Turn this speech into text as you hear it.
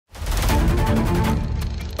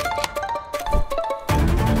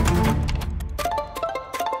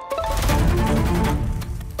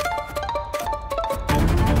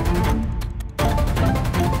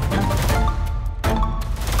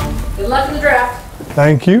luck in the draft.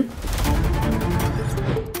 Thank you.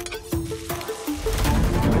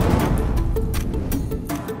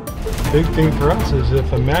 Big thing for us is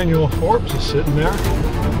if Emmanuel Forbes is sitting there,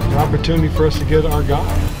 an opportunity for us to get our guy.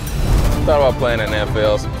 Thought about playing in the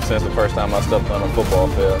NFL since the first time I stepped on a football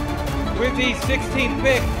field. With the 16th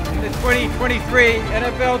pick in the 2023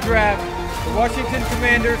 NFL Draft, the Washington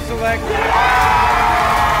Commanders select...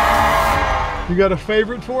 You got a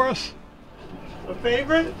favorite for us? A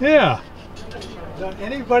favorite? Yeah.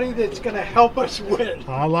 Anybody that's going to help us win.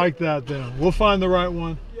 I like that then. We'll find the right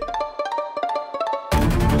one.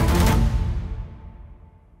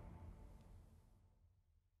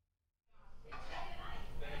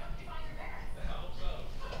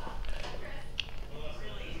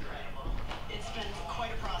 It's been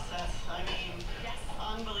quite a process. I mean, yes,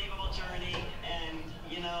 unbelievable journey, and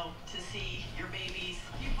you know, to see your babies,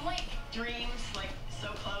 you blink, dreams like so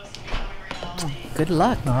close to becoming reality. Good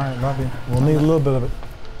luck. All right, love you. We'll need a little bit of it.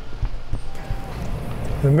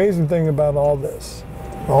 The amazing thing about all this,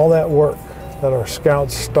 all that work that our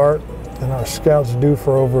scouts start and our scouts do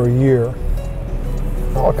for over a year,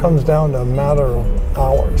 it all comes down to a matter of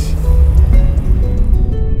hours.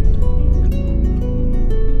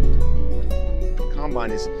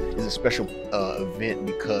 Combine is a special event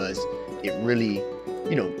because it really,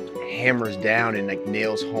 you know, hammers down and like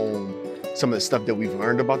nails home some of the stuff that we've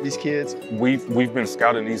learned about these kids. We've been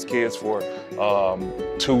scouting these kids for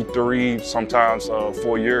 2, 3, sometimes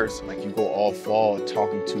 4 years. Like you go all fall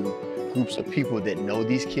talking to groups of people that know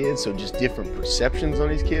these kids, so just different perceptions on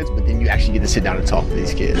these kids, but then you actually get to sit down and talk to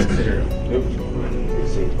these kids. I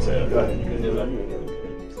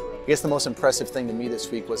guess the most impressive thing to me this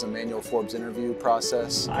week was Emmanuel Forbes' interview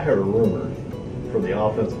process. I heard a rumor from the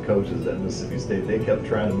offensive coaches at Mississippi State, they kept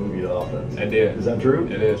trying to move you to offense. I did. Is that true?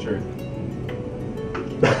 It is true.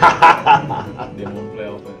 Didn't want to play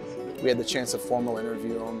offense. We had the chance to formal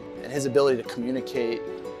interview him, and his ability to communicate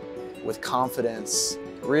with confidence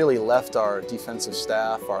really left our defensive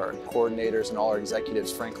staff, our coordinators, and all our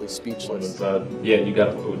executives frankly speechless. Inside? Yeah, you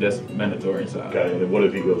got to, that's mandatory inside. Okay, and then what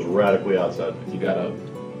if he goes radically outside? You got to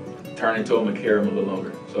turn into him and carry him a little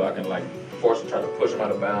longer. So I can like force him, try to push him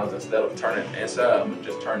out of bounds instead of turning inside, I'm gonna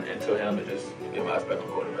just turn into him and just get my eyes back on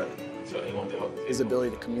quarterback. So he won't do it. His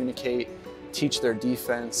ability to communicate, teach their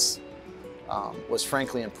defense was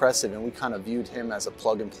frankly impressive, and we kind of viewed him as a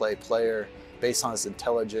plug-and-play player based on his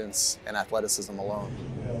intelligence and athleticism alone.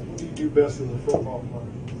 Yeah, what do you do best as a football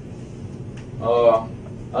player?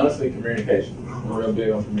 Honestly, communication. I'm real big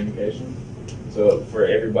on communication. So for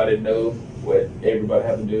everybody to know what everybody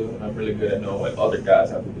has to do, and I'm really good at knowing what other guys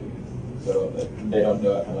have to do. So if they don't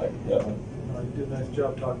know, I can like help them. You did a nice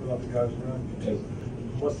job talking about the guys around you. Yes.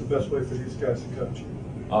 What's the best way for these guys to coach you?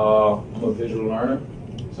 I'm a visual learner,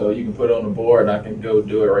 so you can put it on the board and I can go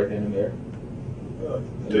do it right then and there.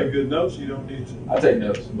 Take good notes, you don't need to. I take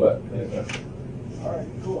notes, but yes, all right,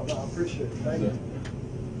 cool. No, I appreciate it. Thank you.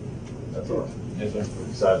 That's all. Yes, sir.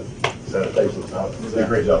 Excited. Thanks for the time. You did a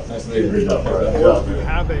great job. Nice to meet you. Great job. All right. We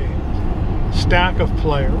have a stack of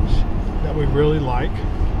players that we really like.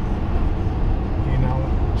 You know,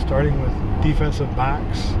 starting with defensive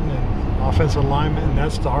backs and offensive linemen, and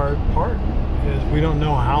that's the hard part, is we don't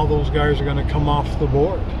know how those guys are going to come off the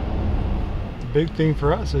board. The big thing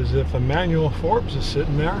for us is if Emmanuel Forbes is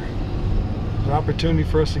sitting there, there's an opportunity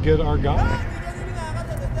for us to get our guy.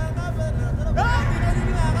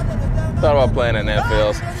 Thought about playing in the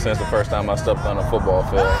NFL since the first time I stepped on a football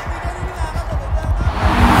field.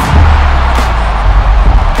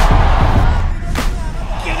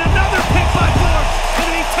 Get another pick by Forbes,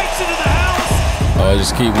 and he takes it to the house.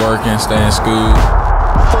 Just keep working, stay in school.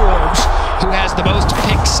 Forbes, who has the most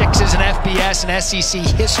pick sixes in FBS and SEC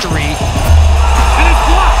history. And it's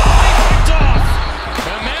blocked. Picked off.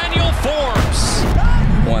 Emmanuel Forbes.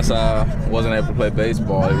 Once I wasn't able to play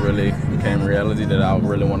baseball, it really became reality that I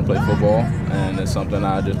really want to play football, and it's something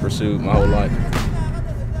I just pursued my whole life.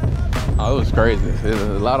 Oh, it was crazy.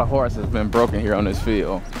 A lot of hearts has been broken here on this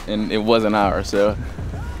field, and it wasn't ours, so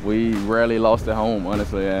we rarely lost at home,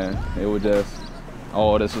 honestly, and it was just,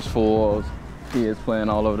 oh, this was full of kids playing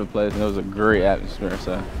all over the place, and it was a great atmosphere,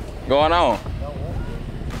 so. Going on?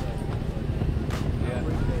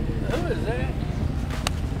 Who is that?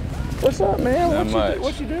 What's up, man?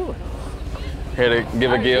 What you doing? Here to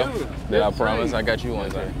give a gift that I promise I got you one,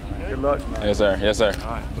 sir. Good luck, man. Yes, sir. Yes, sir.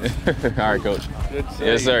 All right. All right, Coach. Good to see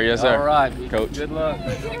Yes, sir. Yes, sir. All right. Coach. Good luck.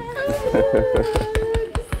 Yes,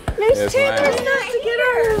 There's Tanner's not to get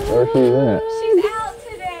her. Where's she at? She's out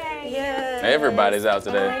today. Yeah. Everybody's out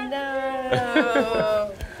today. I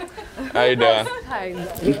know. How you doing? Hi.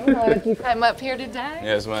 You come up here today?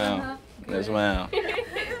 Yes, ma'am. Yes, ma'am.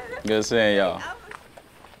 Good seeing y'all.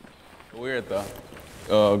 We're at the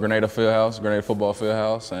Grenada football field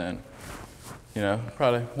house, and you know,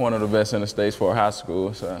 probably one of the best in the States for a high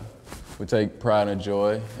school. So we take pride and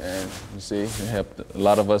joy, and you see, it helped a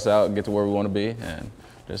lot of us out get to where we want to be, and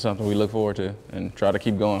that's something we look forward to and try to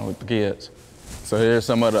keep going with the kids. So here's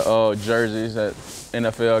some of the jerseys that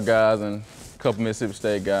NFL guys and a couple Mississippi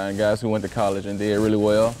State guys and guys who went to college and did really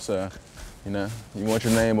well. So, you know, you want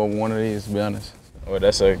your name on one of these, to be honest. Well,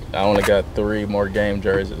 I only got 3 more game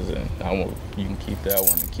jerseys, and you can keep that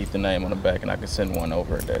one and keep the name on the back, and I can send one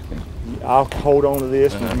over. I'll hold on to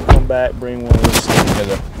this. When you come back, bring one of those.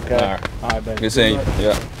 Okay. All right, baby. Good seeing you.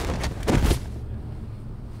 Yeah.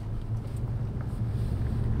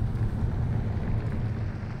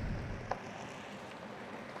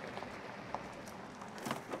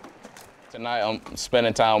 Tonight I'm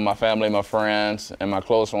spending time with my family, my friends, and my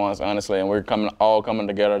close ones, honestly, and we're all coming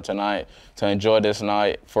together tonight to enjoy this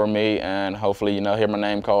night for me, and hopefully, you know, hear my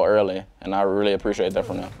name called early, and I really appreciate that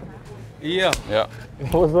from them. Yeah. Yeah.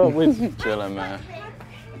 What's up with you? Chilling, man.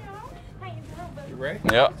 You ready?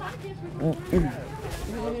 Yep.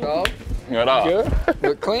 Good up. Good.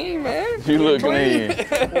 Look clean, man. You look clean.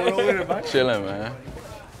 Chilling, man.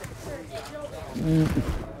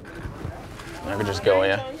 I could just go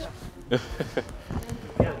in.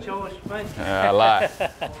 I lie.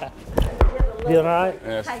 You all right?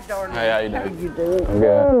 Yes. Hey, darling. Hey, how you doing? How you doing? I'm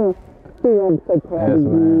good. I'm so proud Yes,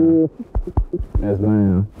 ma'am. Yes,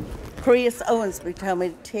 ma'am. Chris Owensby told me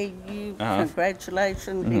to tell you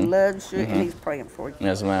congratulations. He loves you and he's praying for you.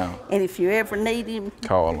 Yes, ma'am. And if you ever need him,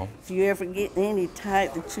 Call him. if you ever get any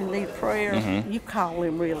type that you need prayer, you call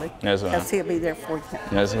him really. Yes, ma'am. Because he'll be there for you.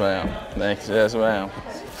 Yes, ma'am. Thanks. Yes, ma'am.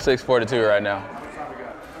 6:42 right now.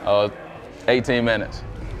 18 minutes.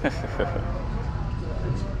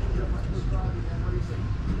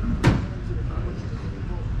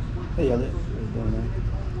 Hey, Elliot. How you doing, man?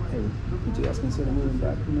 Hey, would you guys consider moving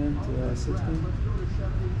back from there to 16?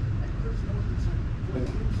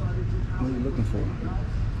 What are you looking for?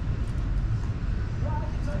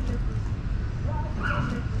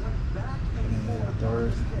 Yeah,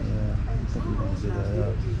 third. Yeah, I think we're going to get that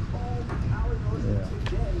up. Yeah.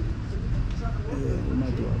 Yeah, we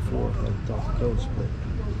might do our fourth. I'll talk to coach, but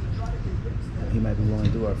he might be willing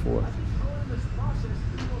to do our fourth.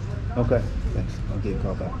 Okay, thanks. I'll give you a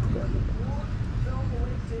call back. Okay.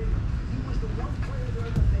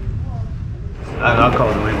 I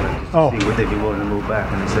called them anyway to see would they be willing to move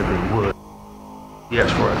back, and they said they would. He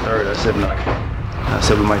asked for our third. I said no. I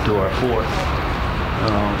said we might do our fourth.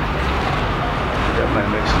 That might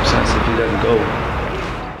make some sense if he doesn't go.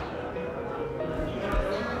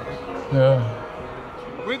 Yeah.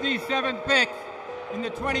 With the 7th pick in the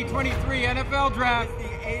 2023 NFL Draft, with the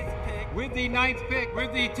 8th pick, with the 9th pick,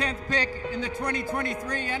 with the 10th pick in the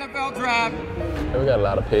 2023 NFL Draft. Yeah, we got a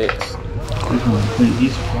lot of picks.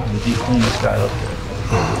 He's probably the cleanest guy up there.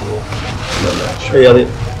 Hey, Elliot.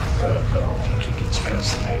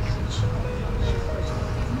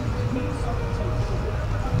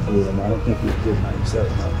 I don't think he's good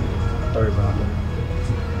 97. Third rounder.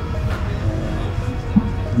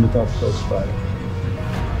 Let me talk to Coach about it.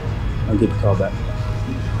 I'll get the call back.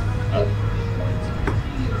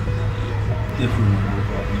 If we want to move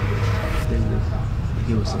up, they would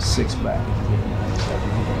give us a 6-back.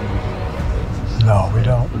 No, we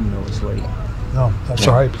don't. You know it's late. No, that's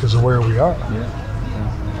all right because of where we are. Yeah.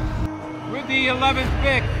 With the 11th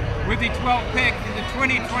pick, with the 12th pick in the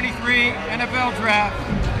 2023 NFL Draft.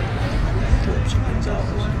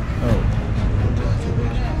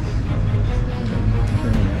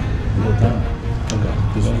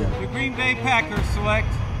 The Green Bay Packers select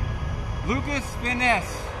Lucas Van Ness.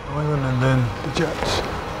 New England and then the Jets.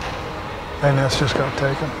 Van Ness just got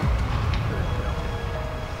taken.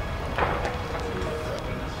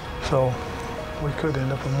 So we could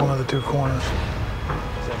end up in one of the 2 corners.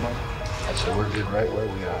 So we're good right where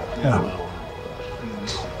we are. Yeah.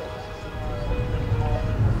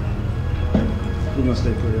 We're gonna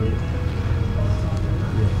stay put early.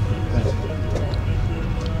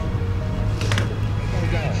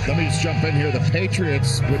 Let me just jump in here. The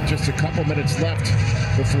Patriots, with just a couple minutes left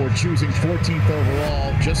before choosing 14th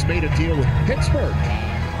overall, just made a deal with Pittsburgh.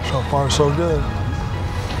 So far, so good.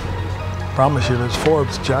 Promise you, there's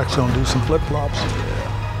Forbes. Jack's gonna do some flip-flops.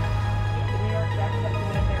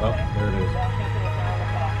 Oh, there it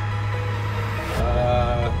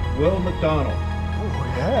is. Will McDonald. Oh,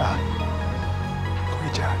 yeah.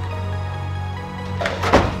 Great Jack.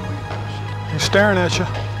 He's staring at you.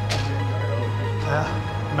 Yeah.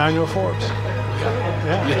 Emmanuel Forbes.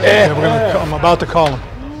 Yeah. I'm about to call him.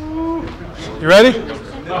 You ready?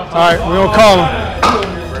 All right, we're gonna call him.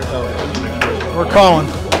 We're calling.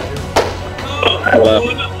 Hello.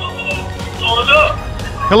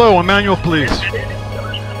 Hello, Emmanuel, please.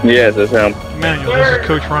 Yes, it's him. Emmanuel, this is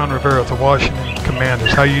Coach Ron Rivera of the Washington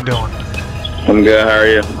Commanders. How you doing? I'm good. How are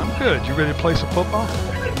you? I'm good. You ready to play some football?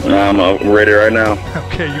 I'm ready right now.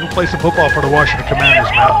 Okay, you can play some football for the Washington Commanders,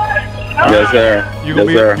 man. Yes, sir. You're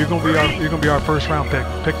gonna be our first round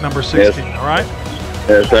pick number 16. Yes. All right?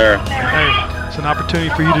 Yes, sir. Hey, it's an opportunity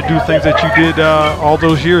for you to do things that you did all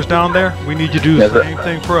those years down there. We need you to do the same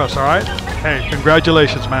thing for us. All right? Hey,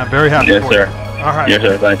 congratulations, man. Very happy Yes, for sir. you. All right. Yes,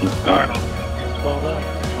 sir. Thank you. All right.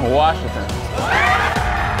 Washington.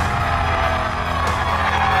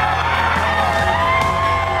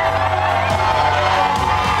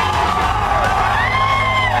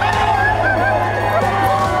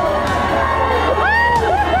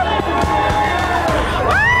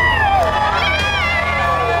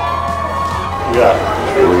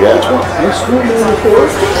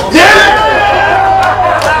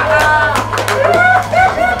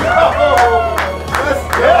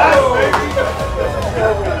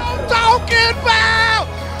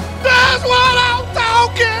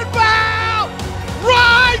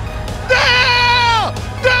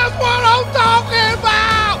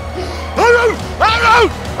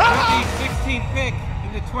 With the 16th pick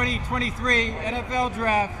in the 2023 NFL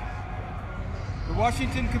Draft, the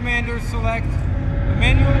Washington Commanders select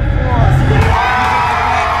Emmanuel Forbes,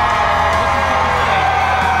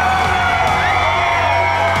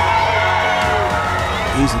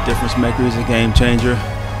 He's a difference maker. He's a game changer.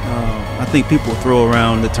 I think people throw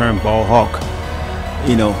around the term ball hawk,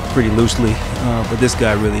 pretty loosely, but this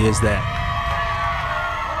guy really is that.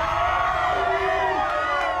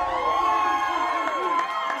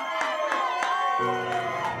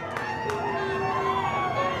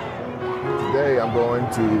 Today I'm going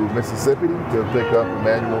to Mississippi to pick up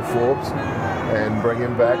Emmanuel Forbes and bring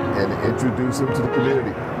him back and introduce him to the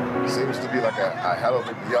community. Seems to be like a hell of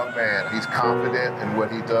a young man. He's confident in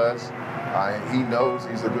what he does. He knows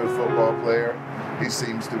he's a good football player. He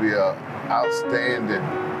seems to be an outstanding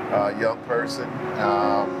young person,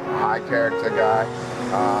 high character guy.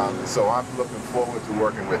 So I'm looking forward to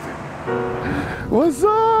working with him. What's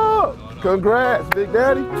up? Congrats, Big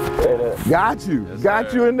Daddy. Got you. Yes,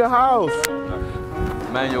 got you in the house.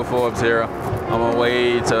 Emmanuel Forbes here. I'm on my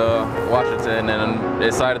way to Washington, and I'm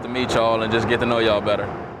excited to meet y'all and just get to know y'all better.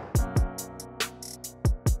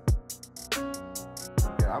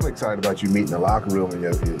 Yeah, I'm excited about you meeting the locker room and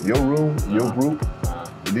your room, your group,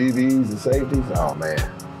 the DBs and safeties. Oh man,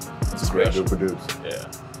 it's great to produce. Yeah.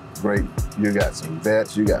 Great. You got some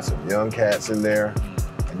vets, you got some young cats in there,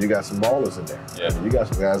 and you got some ballers in there. Yeah. I mean, you got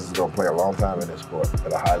some guys that's gonna play a long time in this sport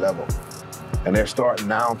at a high level. And they're starting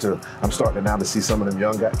now I'm starting now to see some of them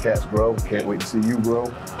young cats grow. Can't wait to see you grow.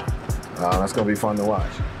 That's gonna be fun to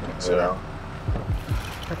watch. You know?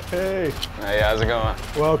 Hey. Hey, how's it going?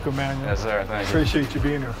 Welcome, man. Yes, sir. Thank you. Appreciate you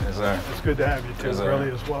being here. Yes, sir. It's good to have you, too. Yes, It sir. really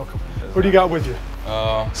is. Welcome. Yes, Who do you got with you?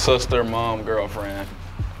 Sister, mom, girlfriend,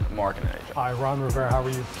 marketing agent. Hi, Ron Rivera. How are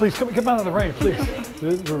you? Please come out of the rain, please.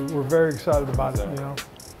 We're very excited about it,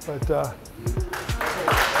 But there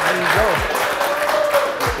you go.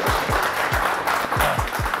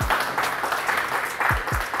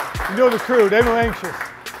 You know the crew, they were anxious.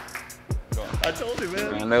 I told you,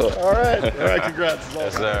 man. I know it. All right. All right, congrats.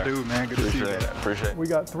 Yes, sir. Dude, man, good to see you. Appreciate it. We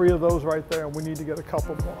got 3 of those right there, and we need to get a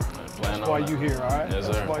couple more. That's why you're here, all right? Yes,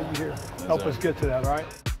 That's sir. why you're here. Yes, Help sir. us get to that, all right?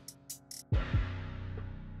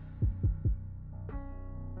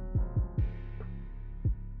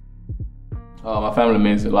 My family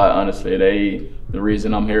means a lot, honestly. The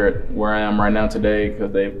reason I'm here where I am right now today,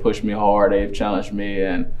 because they've pushed me hard, they've challenged me,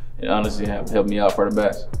 and honestly have helped me out for the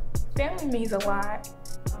best. Family means a lot,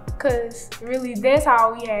 because really that's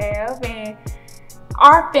all we have. And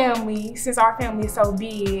our family, since our family is so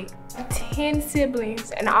big, 10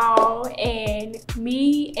 siblings in all, and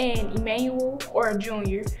me and Emmanuel, or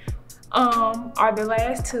Junior, are the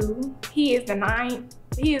last 2. He is the 9th,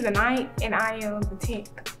 and I am the 10th.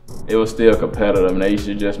 It was still competitive, and they used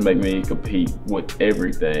to just make me compete with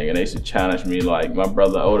everything, and they used to challenge me. Like my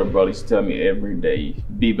older brother used to tell me every day,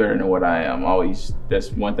 be better than what I am.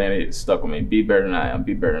 That's one thing that stuck with me, be better than I am,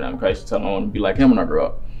 be better than I am. Because I used to tell him I want to be like him when I grew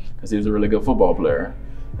up, because he was a really good football player.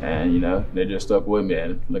 And they just stuck with me,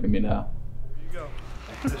 and look at me now. Here you go.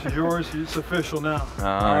 This is yours, it's official now.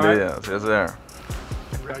 Yes, sir.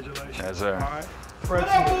 Congratulations. Yes, sir. All right. What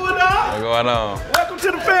up, Bulldog? What's going on? Welcome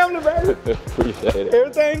to the family, baby. Appreciate it.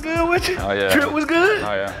 Everything good with you? Oh, yeah. Trip was good?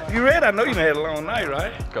 Oh, yeah. You ready? I know you had a long night,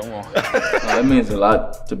 right? Come on. It means a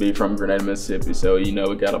lot to be from Grenada, Mississippi. So,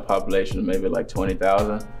 we got a population of maybe like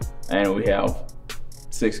 20,000, and we have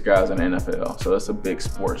 6 guys in the NFL. So it's a big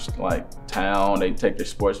sports like town. They take their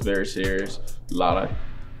sports very serious. A lot of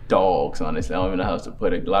dogs, honestly. I don't even know how else to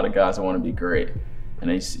put it. A lot of guys that want to be great.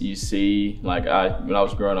 And you see, like when I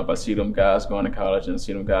was growing up, I see them guys going to college and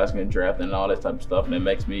see them guys getting drafted and all that type of stuff. And it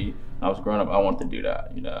makes me, when I was growing up, I wanted to do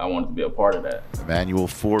that. You know, I wanted to be a part of that. Emmanuel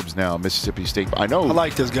Forbes now, Mississippi State. I know. I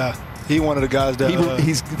like this guy. He one of the guys that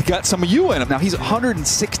he's got some of you in him. Now he's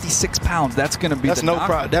 166 pounds. That's going to be that's no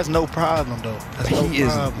problem. That's no problem though. He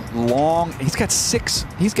is long. He's got six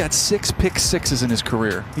pick sixes in his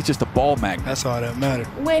career. He's just a ball magnet. That's all that matters.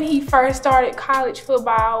 When he first started college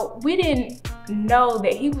football, we didn't know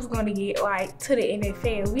that he was going to get like to the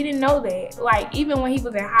NFL. We didn't know that. Like even when he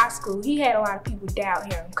was in high school, he had a lot of people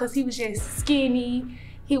doubt him because he was just skinny.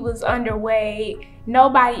 He was underweight.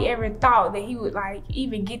 Nobody ever thought that he would like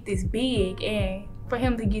even get this big, and for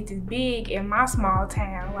him to get this big in my small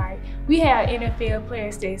town, like we have NFL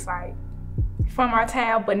players that's like from our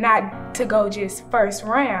town, but not to go just first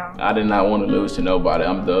round. I did not want to lose to nobody.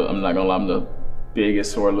 I'm not gonna lie, I'm the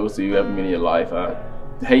biggest sore loser you ever meet in your life. I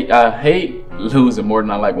hate losing more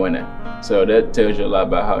than I like winning. So that tells you a lot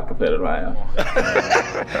about how competitive I am.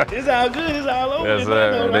 It's all good. It's all over. Yes,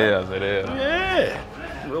 sir. It is. Yeah.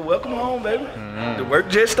 Well, welcome home, baby. The work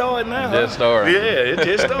just started now. Just started. Yeah, it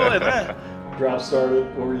just started now. Draft started.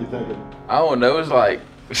 What were you thinking? I don't know. It was like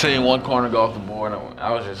seeing one corner go off the board.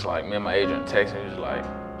 I was just like, me and my agent texted. He was like,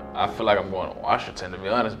 I feel like I'm going to Washington, to be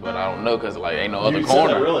honest, but I don't know because like ain't no other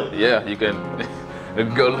corner. That, really? Yeah, you can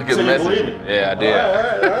go look at the message. Yeah, I did. All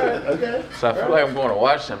right, okay. So I feel like I'm going to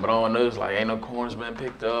Washington, but all I know is like ain't no corners been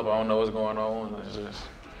picked up. I don't know what's going on. It's just.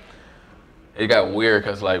 It got weird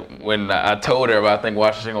because like when I told everybody I think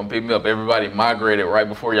Washington gonna pick me up, everybody migrated right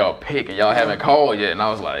before y'all pick and y'all haven't called yet, and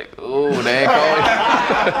I was like, ooh, they ain't called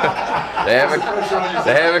yet. they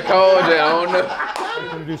haven't called yet. I don't know.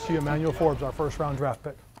 Introduce to you Emmanuel Forbes, our first-round draft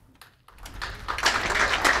pick.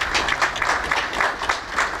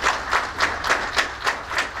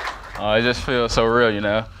 It just feels so real, you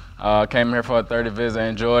know. Came here for a 30 visit,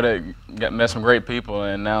 enjoyed it, met some great people,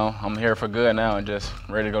 and now I'm here for good now and just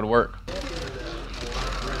ready to go to work.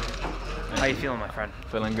 How you feeling, my friend?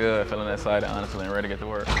 Feeling good, feeling excited, honestly, and ready to get to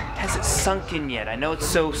work. Has it sunk in yet? I know it's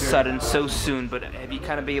so sudden, so soon, but have you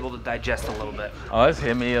kind of been able to digest a little bit? Oh, it's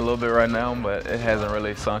hit me a little bit right now, but it hasn't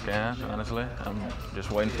really sunk in, honestly. I'm just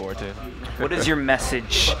waiting for it to. What is your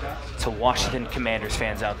message to Washington Commanders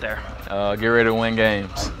fans out there? Get ready to win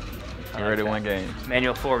games. Get ready to win games.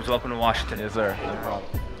 Emmanuel Forbes, welcome to Washington. Yes, sir. No problem.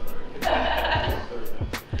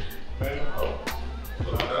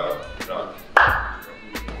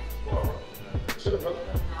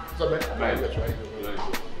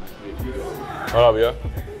 What up, yo?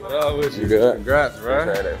 What up with you? You good? Congrats, right?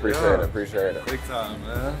 Appreciate it. Big time,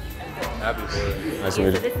 man. Happy for you. Nice to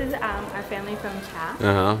meet you. This is our family from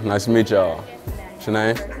Cal. Nice to meet y'all. What's your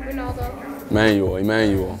name?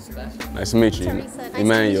 Emmanuel. Nice to meet you.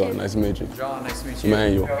 Emmanuel, nice to meet you. John, nice to meet you.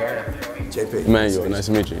 Emmanuel. JP. Emmanuel, nice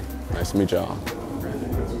to meet you. Nice to meet y'all.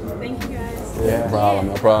 Thank you guys. Yeah.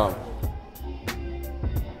 No problem.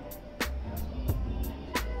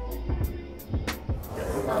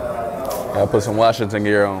 Gotta put some Washington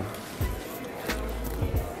gear on.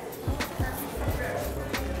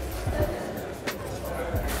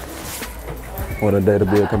 What a day to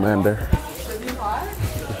be a Commander.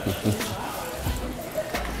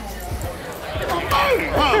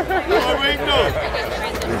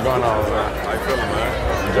 What's going on, man? How you feeling, man?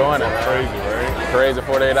 Enjoying it. Crazy, right? Crazy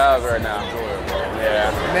 48 hours right now. Enjoy it, bro.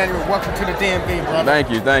 Yeah. Emmanuel, welcome to the DMV, brother. Thank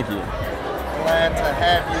you. Glad to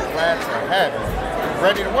have you.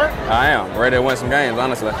 Ready to work? I am. Ready to win some games,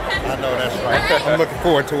 honestly. I know that's right. I'm looking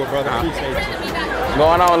forward to it, brother. Appreciate you. What's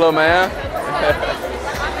going on, little man?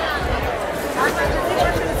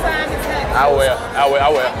 I will.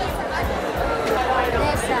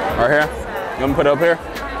 Right here? You want me to put it up here?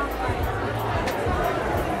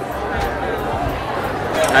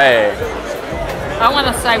 Hey. I want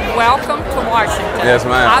to say welcome to Washington. Yes,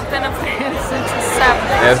 ma'am. I've been a fan since the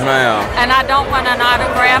 70s. Yes, ma'am. And I don't want an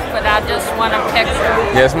autograph, but I just want a picture.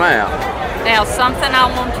 Yes, ma'am. Now, something I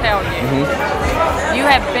want to tell you. You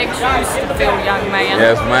have big shoes to fill, young man.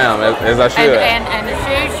 Yes, ma'am, as I should. And the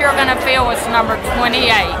shoes you're going to fill is number 28.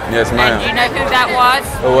 Yes, ma'am. And you know who that was?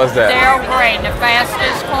 Who was that? Darryl Green, the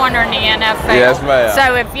fastest corner in the NFL. Yes, ma'am.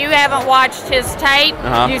 So if you haven't watched his tape,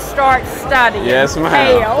 you start studying. Yes,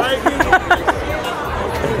 ma'am.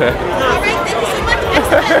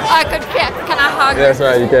 Can I hug you? That's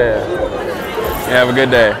right, you can. You have a good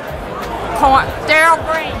day. Darryl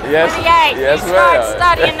Green, 28. Yes, you start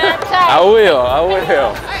studying that tape. I will.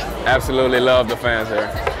 Absolutely love the fans here.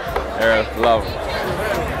 Love them.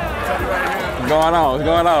 going on? What's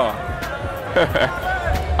going on?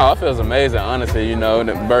 Oh, it feels amazing, honestly. You know,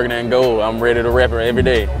 the burgundy and gold. I'm ready to rep it every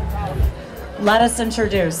day. Let us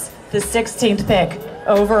introduce the 16th pick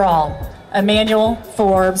overall, Emmanuel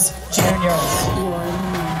Forbes Jr.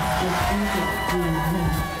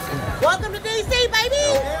 Welcome to DC,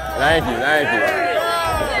 baby! Thank you, thank you.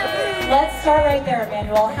 Let's start right there,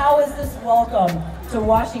 Emmanuel. How is this welcome to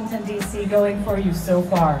Washington, D.C. going for you so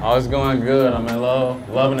far? Oh, it's going good. I'm in love,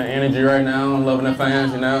 loving the energy right now, loving the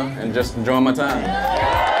fans, you know, and just enjoying my time.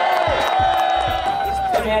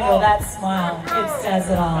 Emmanuel, that smile, it says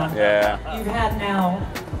it all. Yeah. You've had now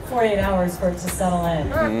 48 hours for it to settle in.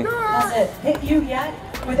 Has it hit you yet?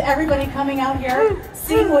 With everybody coming out here,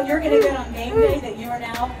 seeing what you're going to get on game day, that you are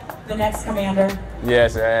now the next commander?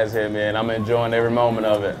 Yes, it has hit me, and I'm enjoying every moment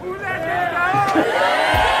of it.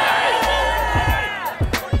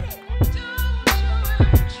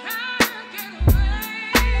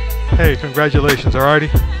 Hey, congratulations, all righty?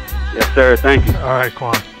 Yes, sir. Thank you. All right,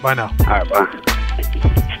 Quan. Bye now. All right, bye.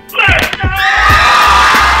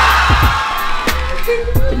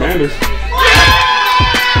 Commanders.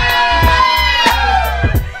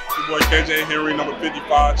 Your boy KJ Henry, number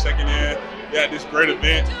 55, checking in. We had this great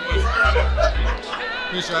event.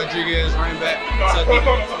 Chris Rodriguez, running back. I'm gonna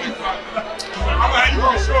have you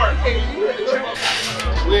run short.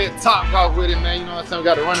 We had top golf with it, man. You know what I'm saying? We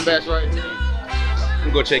got the running backs right here. I'm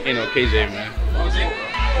gonna go check in on KJ, man.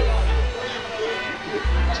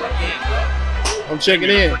 I'm checking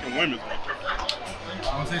in. Women's.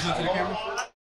 Want to say something to the camera?